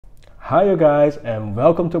Hi you guys and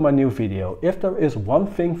welcome to my new video. If there is one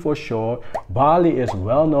thing for sure, Bali is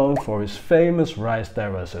well known for its famous rice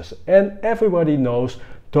terraces, and everybody knows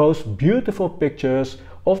those beautiful pictures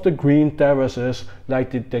of the green terraces like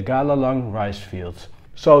the Tabanan rice fields.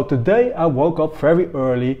 So today I woke up very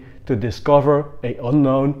early to discover an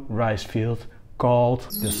unknown rice field called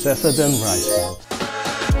the Sesandan Ricefields.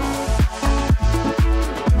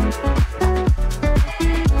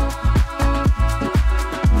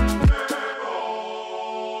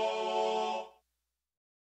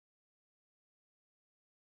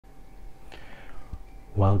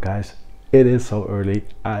 Well guys, it is so early.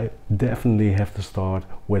 I definitely have to start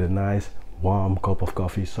with a nice warm cup of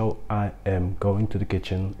coffee. So I am going to the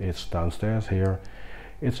kitchen. It's downstairs here.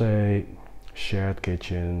 It's a shared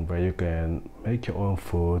kitchen where you can make your own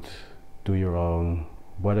food, do your own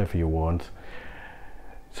whatever you want.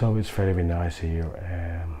 So it's very nice here.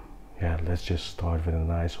 Yeah, let's just start with a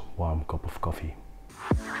nice warm cup of coffee.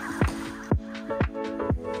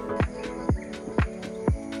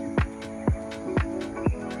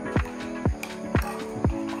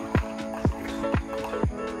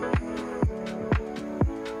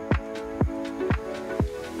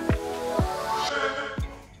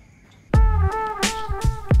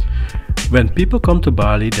 When people come to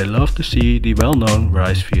Bali, they love to see the well-known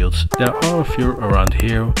rice fields. There are a few around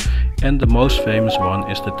here, and the most famous one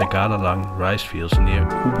is the Tabanan rice fields near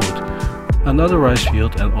Ubud. Another rice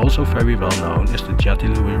field and also very well known is the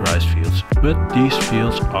Jatilui rice fields, but these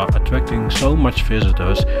fields are attracting so much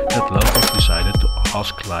visitors that locals decided to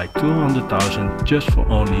ask like 200,000 just for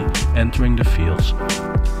only entering the fields.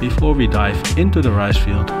 Before we dive into the rice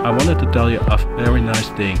field, I wanted to tell you a very nice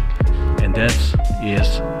thing, and that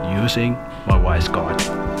is using my Wise card.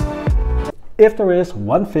 If there is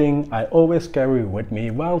one thing I always carry with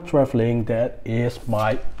me while traveling, that is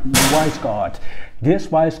my Wise card.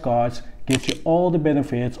 This Wise card gives you all the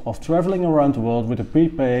benefits of traveling around the world with a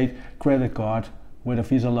prepaid credit card with a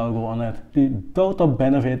Visa logo on it. The total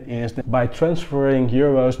benefit is that by transferring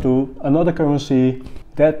euros to another currency,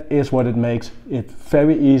 that is what it makes it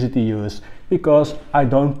very easy to use, because I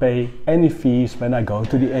don't pay any fees when I go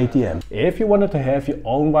to the ATM. If you wanted to have your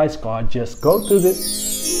own Wise card, just go to the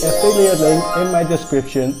affiliate link in my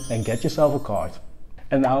description and get yourself a card.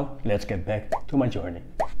 And now let's get back to my journey.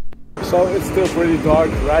 So it's still pretty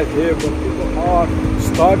dark right here, but people are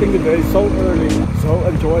starting the day so early, so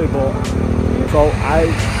enjoyable. So I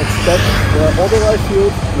expect the other rice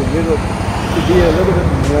field to be a little bit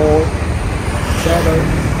more better,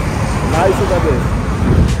 nicer than this.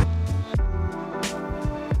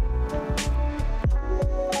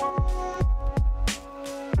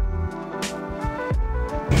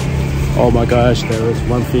 Oh my gosh, there is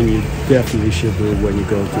one thing you definitely should do when you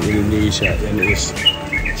go to Indonesia, and it is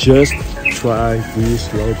just try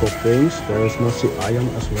these local things. There is nasi ayam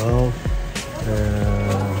as well.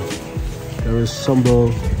 There is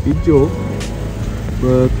sambal hijau,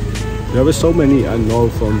 but there is so many I know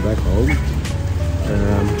from back home.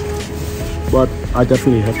 But I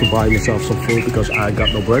definitely have to buy myself some food because I got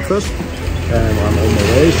no breakfast and I'm on my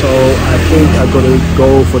way. So I think I'm gonna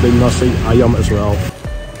go for the nasi ayam as well.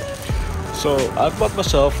 So I bought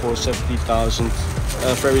myself for 70,000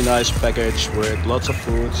 a very nice package with lots of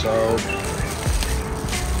food. So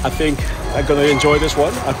I think I'm gonna enjoy this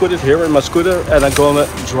one. I put it here in my scooter and I'm gonna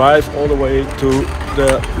drive all the way to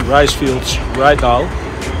the rice fields right now,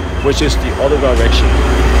 which is the other direction.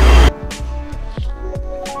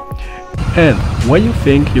 And when you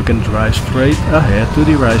think you can drive straight ahead to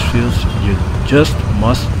the rice fields, you just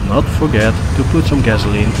must not forget to put some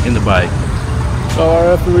gasoline in the bike. So I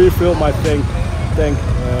have to refill my tank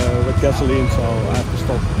with gasoline, so I have to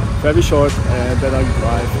stop very short and then I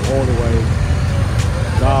drive all the way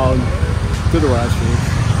down to the rice field.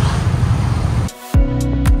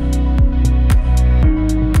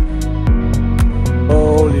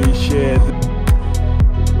 Holy shit,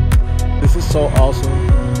 this is so awesome.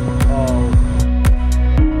 Oh,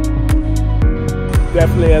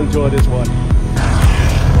 definitely enjoy this one.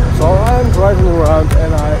 So I'm driving around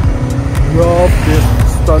and I love this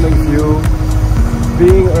stunning view.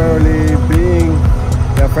 Being early, being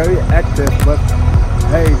very active, but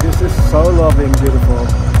hey, this is so lovely and beautiful.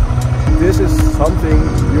 This is something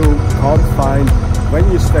you can't find when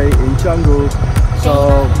you stay in Canggu. So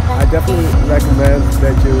I definitely recommend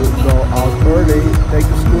that you go out early, take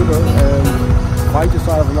the scooter and find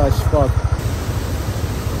yourself a nice spot.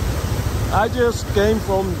 I just came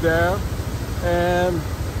from there and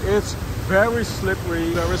it's very slippery.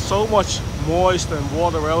 There is so much moist and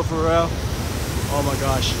water everywhere. Oh my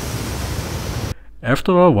gosh.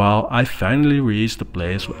 After a while I finally reached the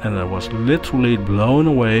place and I was literally blown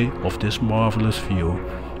away of this marvelous view.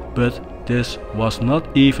 But this was not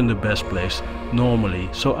even the best place normally,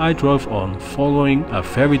 so I drove on, following a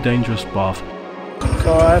very dangerous path.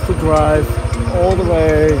 So I have to drive all the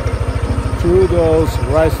way through those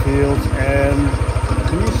rice fields, and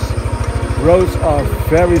these roads are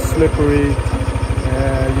very slippery.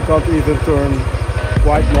 You can't even turn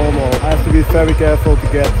quite normal. I have to be very careful to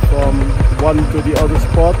get from one to the other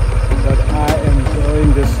spot, but I am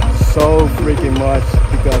enjoying this so freaking much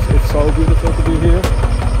because it's so beautiful to be here.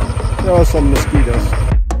 There are some mosquitoes.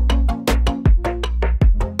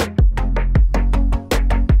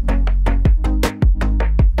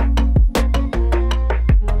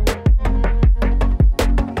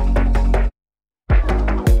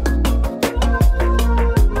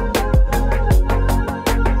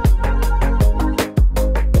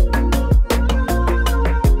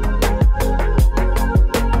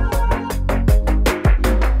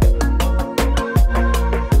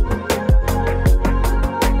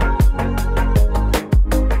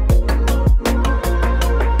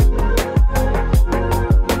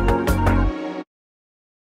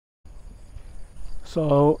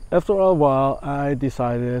 So after a while I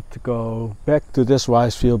decided to go back to this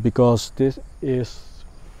rice field because this is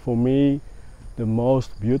for me the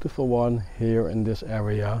most beautiful one here in this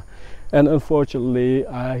area, and unfortunately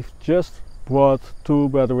I just brought 2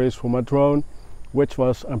 batteries for my drone, which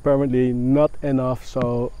was apparently not enough,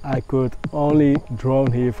 so I could only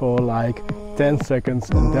drone here for like 10 seconds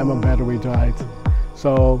and then my battery died.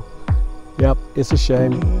 So yep, it's a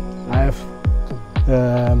shame.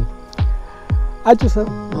 I just had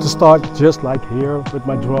to start just like here with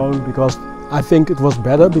my drone because I think it was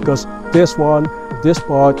better, because this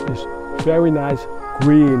part is very nice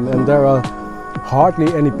green and there are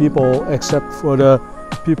hardly any people except for the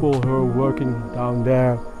people who are working down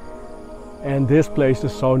there, and this place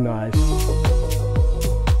is so nice.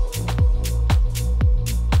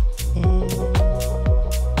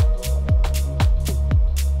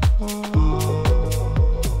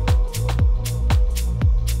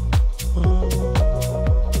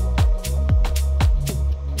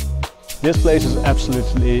 This place is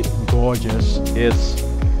absolutely gorgeous. It's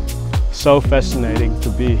so fascinating to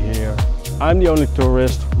be here. I'm the only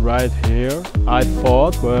tourist right here, I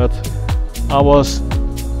thought, but I was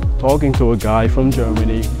talking to a guy from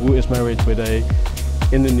Germany who is married with an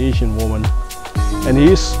Indonesian woman, and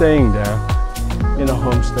he is staying there in a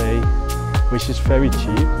homestay, which is very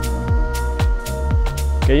cheap.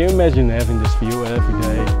 Can you imagine having this view every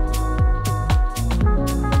day?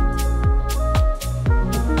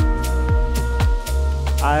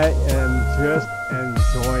 I am just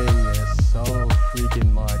enjoying this so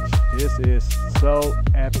freaking much. This is so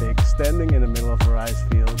epic, standing in the middle of a rice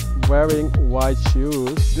field, wearing white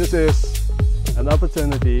shoes. This is an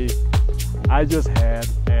opportunity I just had,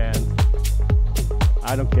 and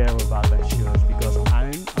I don't care about my shoes because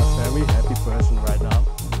I'm a very happy person right now.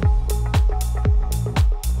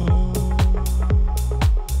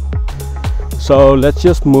 So let's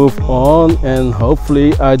just move on, and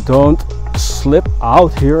hopefully I don't slip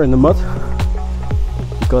out here in the mud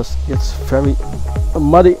because it's very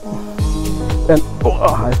muddy, and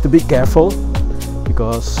I have to be careful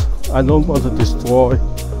because I don't want to destroy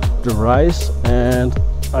the rice and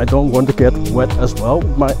I don't want to get wet as well.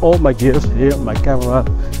 All my gears here, my camera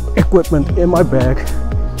equipment in my bag,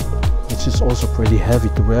 which is also pretty heavy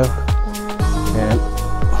to wear, and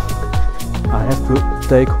I have to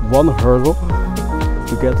take one hurdle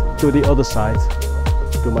to get to the other side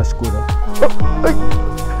to my scooter.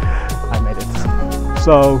 I made it.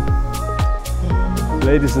 So,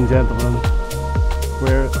 ladies and gentlemen,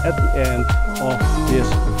 we're at the end of this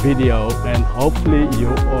video, and hopefully you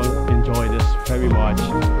all enjoy this very much,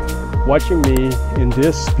 watching me in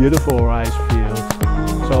this beautiful rice field.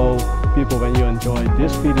 So people, when you enjoyed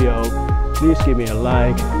this video, please give me a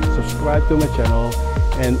like, subscribe to my channel,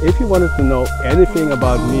 and if you wanted to know anything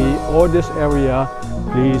about me or this area,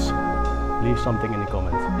 please leave something in the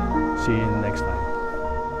comments. See you next time.